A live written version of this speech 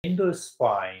in the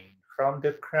spine, from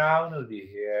the crown of the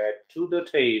head to the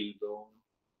tailbone.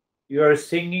 You are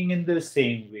singing in the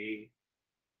same way.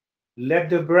 Let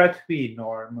the breath be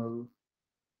normal.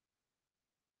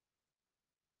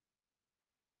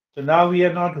 So now we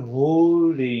are not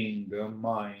holding the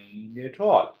mind at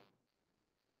all.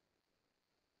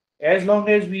 As long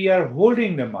as we are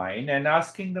holding the mind and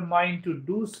asking the mind to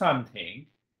do something,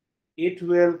 it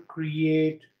will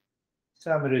create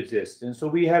some resistance. So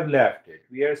we have left it.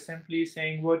 We are simply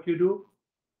saying what you do.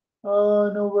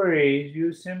 Oh, no worries.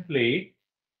 You simply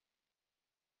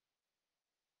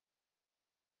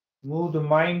move the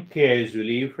mind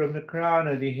casually from the crown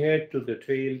of the head to the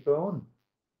tailbone.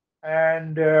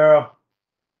 And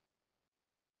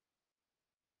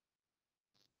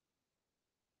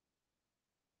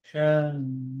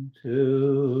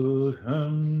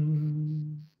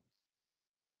Shantuham.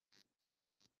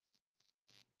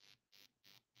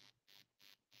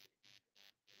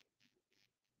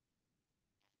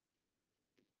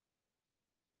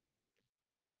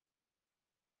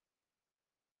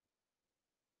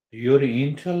 Your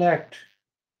intellect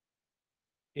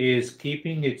is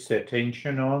keeping its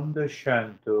attention on the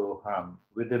Shantoham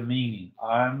with the meaning,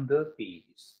 I'm the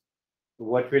peace.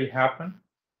 What will happen?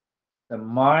 The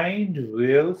mind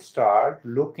will start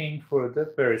looking for the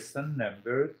person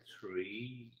number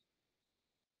three.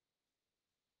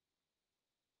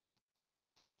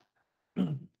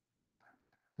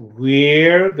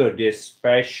 Where the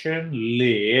dispassion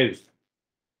lives,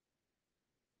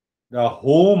 the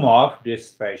home of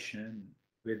dispassion,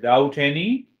 without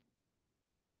any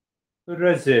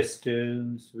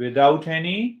resistance, without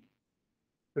any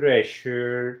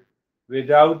pressure,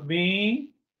 without being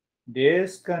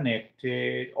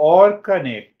disconnected or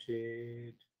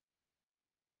connected.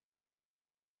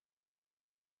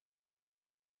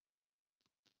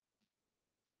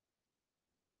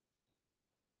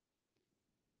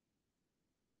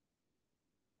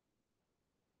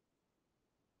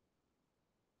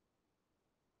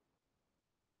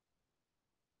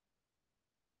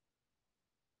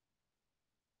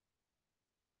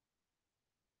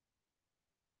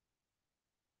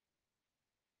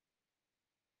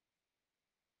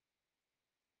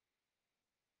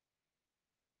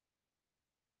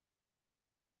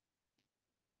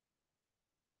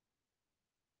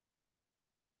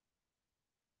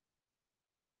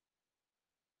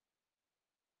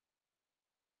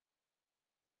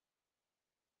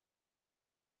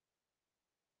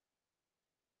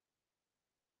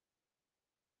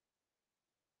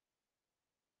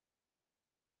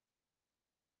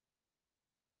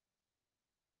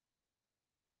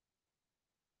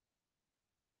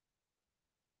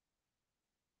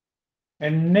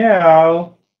 And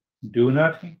now, do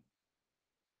nothing.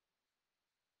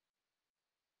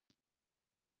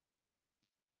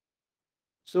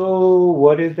 So,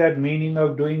 what is that meaning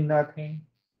of doing nothing?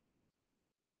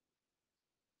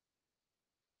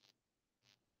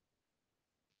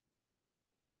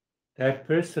 That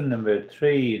person number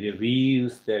three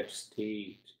reveals that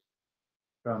state.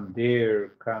 From there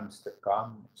comes the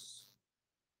calmness.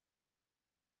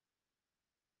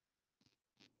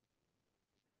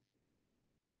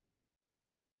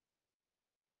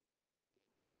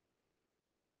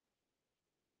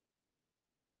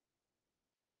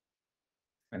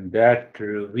 And that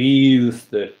reveals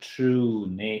the true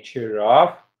nature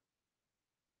of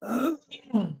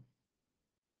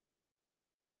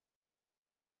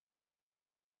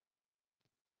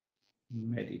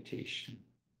meditation.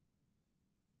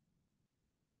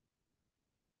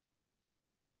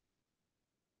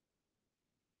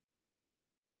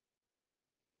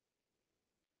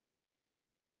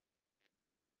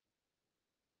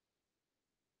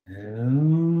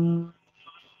 Um,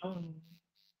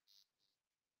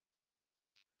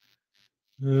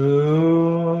 um,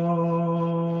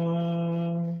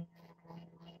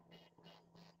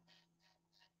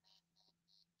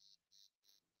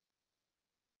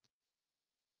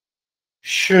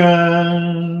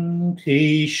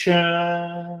 Shanti,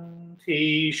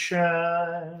 Shanti,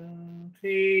 Shanti.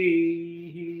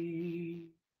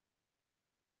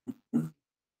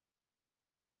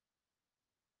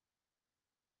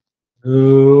 Om.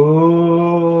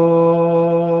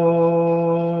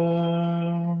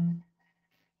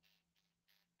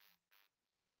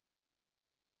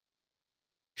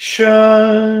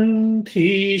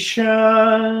 Shanti,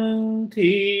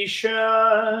 Shanti,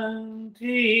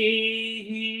 Shanti.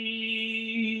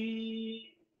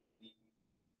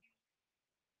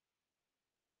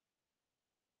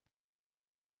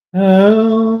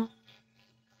 Om.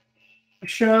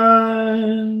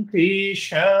 Shanti,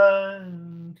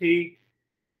 Shanti,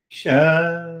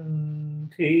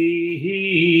 Shanti.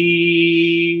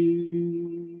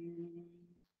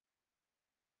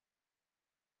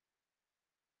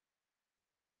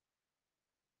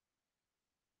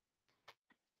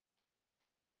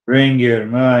 Bring your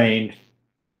mind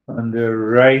on the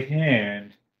right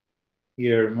hand,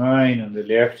 your mind on the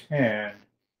left hand.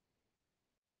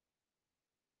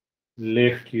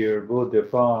 Lift your both the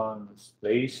palms,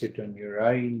 place it on your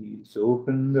eyes,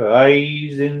 open the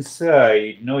eyes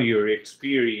inside, know your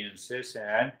experiences,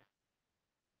 and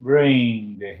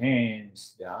bring the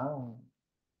hands down.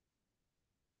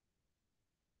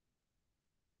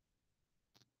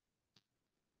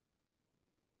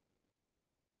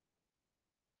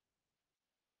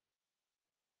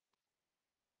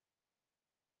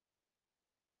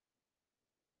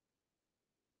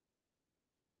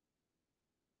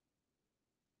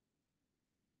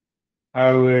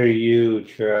 How are you,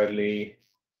 Charlie?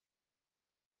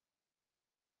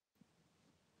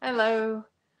 Hello.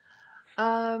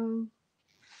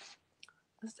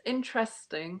 It's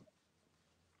interesting.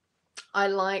 I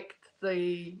liked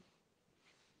the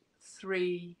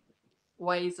 3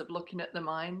 ways of looking at the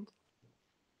mind.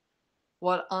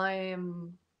 What's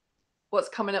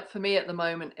coming up for me at the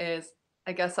moment is,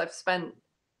 I guess I've spent,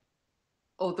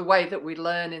 or the way that we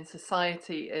learn in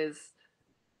society is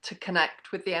to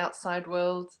connect with the outside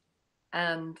world,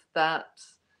 and that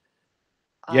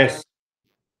Yes.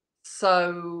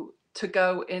 so to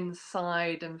go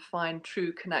inside and find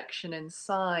true connection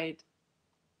inside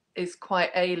is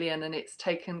quite alien, and it's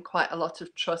taken quite a lot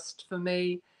of trust for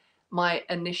me. My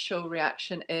initial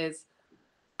reaction is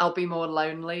I'll be more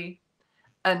lonely.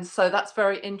 And so that's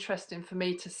very interesting for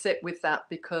me to sit with that,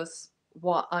 because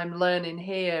what I'm learning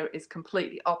here is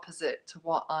completely opposite to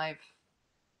what I've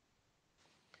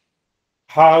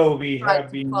How we tried have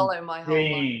to been follow my whole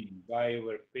life. trained by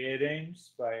our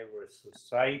parents, by our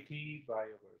society, by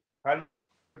our culture,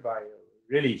 by our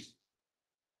religion.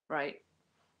 Right,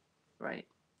 right,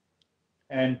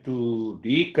 And to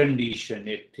decondition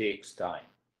it takes time.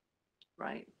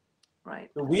 right, right.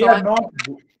 So we So are not,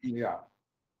 yeah.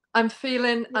 I'm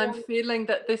feeling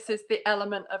that this is the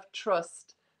element of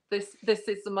trust. This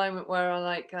is the moment where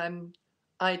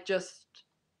I just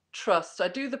trust. I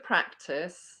do the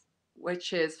practice,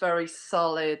 which is very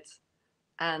solid,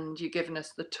 and you're giving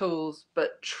us the tools,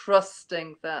 but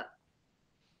trusting that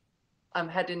I'm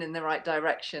heading in the right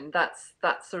direction.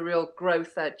 That's a real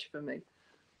growth edge for me.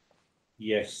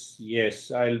 Yes,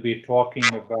 yes, I'll be talking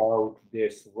about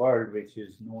this word which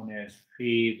is known as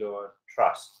faith or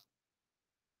trust.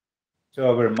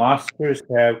 So our masters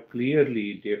have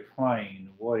clearly defined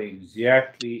what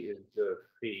exactly is the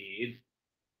faith.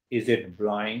 Is it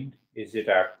blind? Is it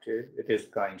active? It is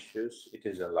conscious? It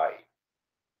is alive.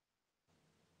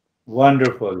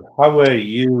 Wonderful. How are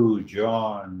you,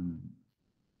 John?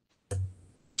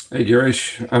 Hey,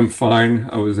 Girish, I'm fine.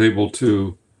 I was able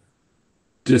to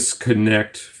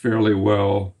disconnect fairly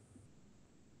well,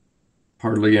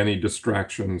 hardly any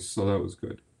distractions, so that was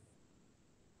good.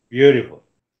 Beautiful.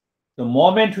 The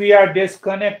moment we are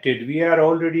disconnected, we are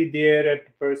already there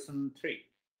at person 3.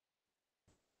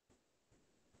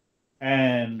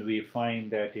 And we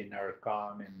find that in our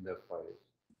calm in the forest.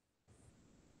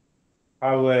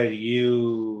 How are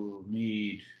you,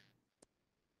 Mead?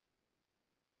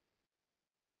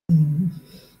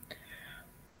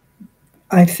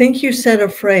 I think you said a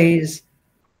phrase,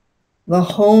 the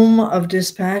home of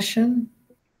dispassion.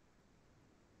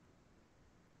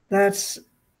 That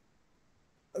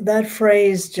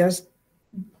phrase just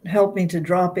helped me to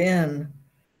drop in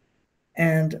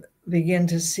and begin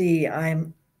to see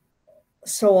I'm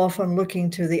so often looking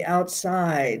to the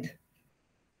outside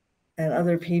and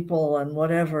other people and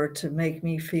whatever to make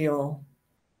me feel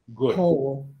Good.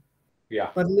 whole.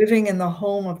 Yeah. But living in the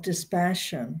home of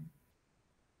dispassion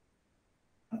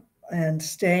and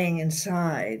staying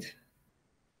inside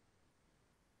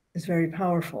is very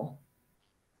powerful.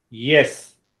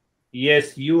 Yes.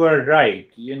 Yes, you are right.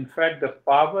 In fact, the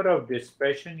power of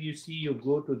dispassion, you see, you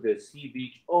go to the sea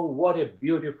beach. Oh, what a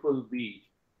beautiful beach.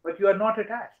 But you are not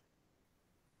attached.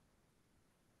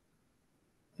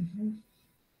 Mhm.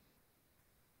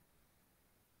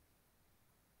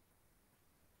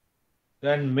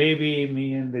 Then maybe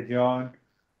me and the John,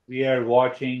 we are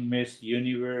watching Miss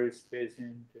Universe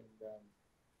pageant, and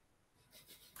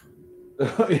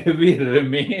if we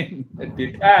remain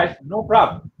detached, no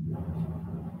problem.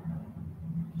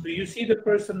 So you see the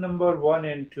person number 1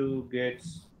 and 2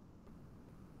 gets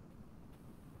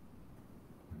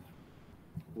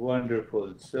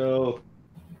wonderful. So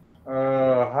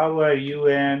how are you,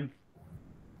 Anne?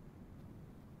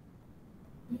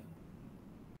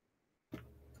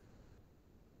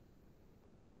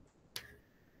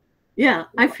 Yeah,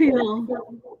 I feel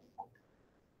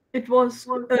it was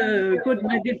a good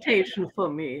meditation for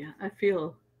me. I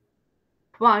feel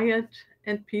quiet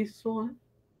and peaceful.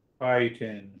 Quiet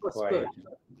and Was quiet.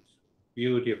 good.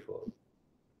 Beautiful.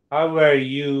 How are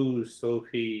you,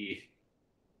 Sophie?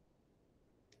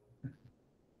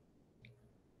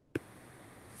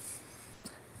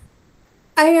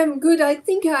 I am good. I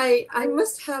think I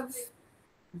must have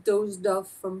dozed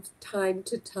off from time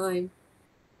to time.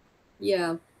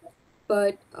 Yeah,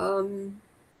 but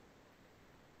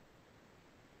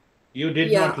You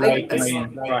did yeah, not like my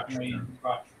instruction.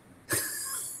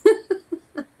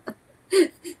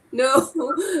 no,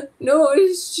 no.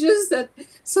 It's just that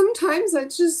sometimes I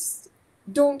just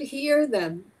don't hear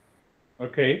them.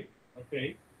 Okay.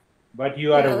 But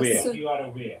you are Yeah, aware. so-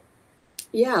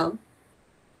 yeah,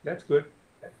 That's good.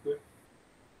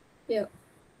 yeah.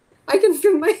 I can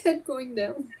feel my head going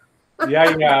down. Yeah,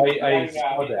 I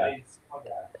saw that.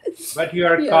 But you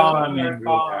are Yeah. calm and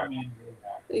relaxed.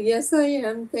 Yes, I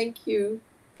am. Thank you.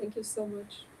 Thank you so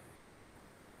much.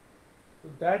 So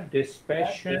that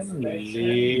dispassion leaves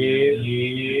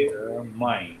the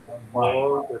mind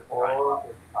all the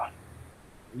time.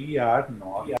 We are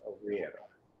not aware.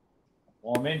 The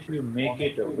moment you make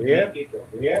it aware,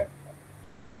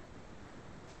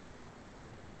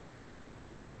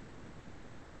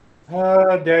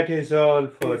 that is all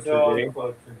for today.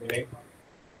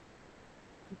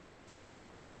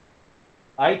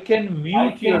 I can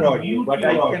mute your audio, but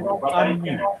I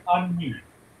cannot unmute.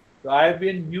 So I've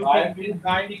been muting 2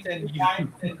 times and you.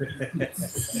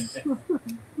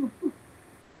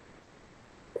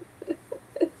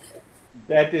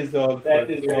 That is all for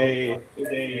today.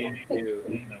 Thank you.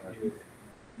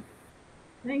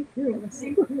 Thank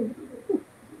you.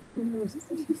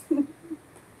 Namaste.